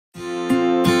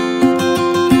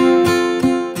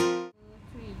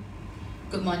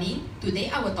Good morning. Today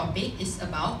our topic is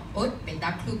about oat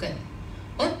beta-glucan.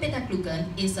 Oat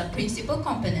beta-glucan is a principal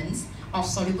component of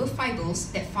soluble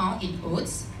fibers that found in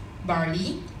oats,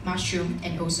 barley, mushroom,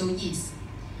 and also yeast.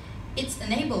 It's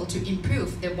enabled to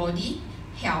improve the body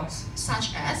health,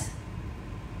 such as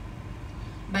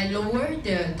by lower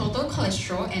the total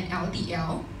cholesterol and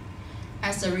LDL,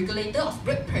 as a regulator of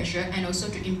blood pressure and also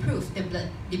to improve the blood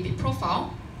lipid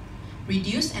profile,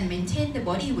 reduce and maintain the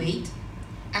body weight,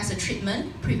 as a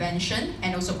treatment, prevention,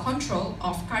 and also control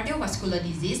of cardiovascular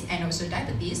disease and also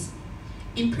diabetes,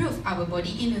 improve our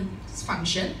body immune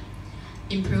function,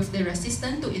 improve the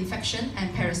resistance to infection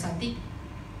and parasitic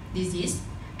disease,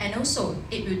 and also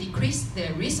it will decrease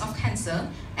the risk of cancer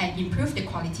and improve the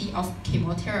quality of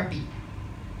chemotherapy.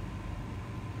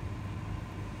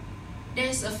 There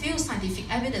is a few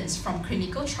scientific evidence from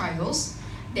clinical trials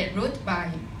that wrote by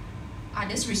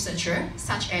others researchers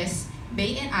such as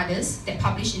Bay and others that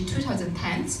published in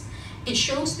 2010. It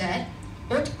shows that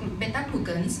oat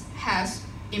beta-glucan has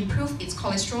improved its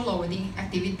cholesterol lowering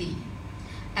activity,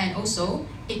 and also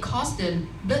it caused the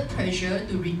blood pressure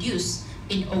to reduce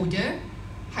in older,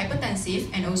 hypertensive,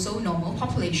 and also normal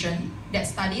population that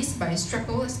studies by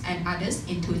Strapos and others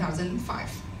in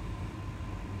 2005.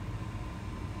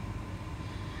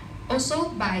 Also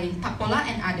by Tapola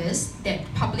and others that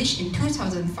published in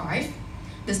 2005,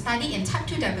 the study in type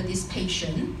 2 diabetes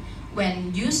patient,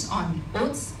 when used on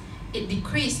oats, it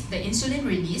decreased the insulin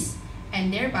release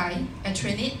and thereby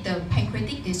attenuate the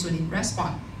pancreatic insulin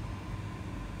response.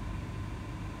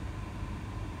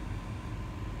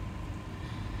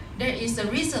 There is a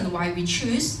reason why we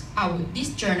choose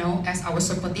this journal as our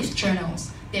supportive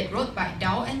journals that wrote by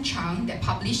Dao and Chang that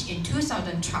published in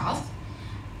 2012,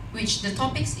 which the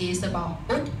topics is about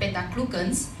oat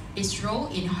beta-glucans, its role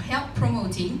in health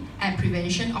promoting and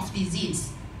prevention of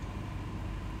disease.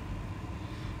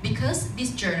 Because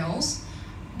these journals,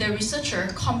 the researcher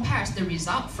compares the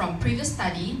result from previous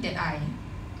study that I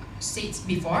said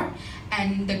before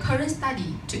and the current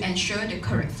study to ensure the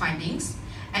correct findings,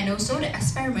 and also the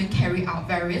experiment carried out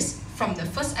varies from the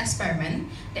first experiment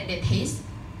that they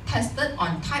tested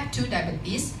on type 2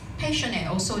 diabetes patient, and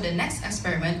also the next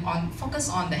experiment focus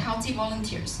on the healthy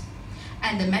volunteers.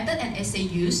 And the method and assay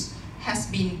used has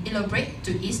been elaborated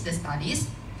to ease the studies,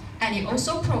 and it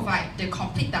also provides the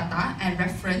complete data and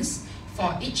reference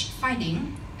for each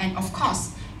finding, and of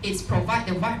course, it provides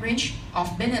the wide range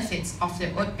of benefits of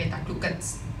the oat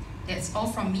beta-glucans. That's all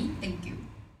from me. Thank you.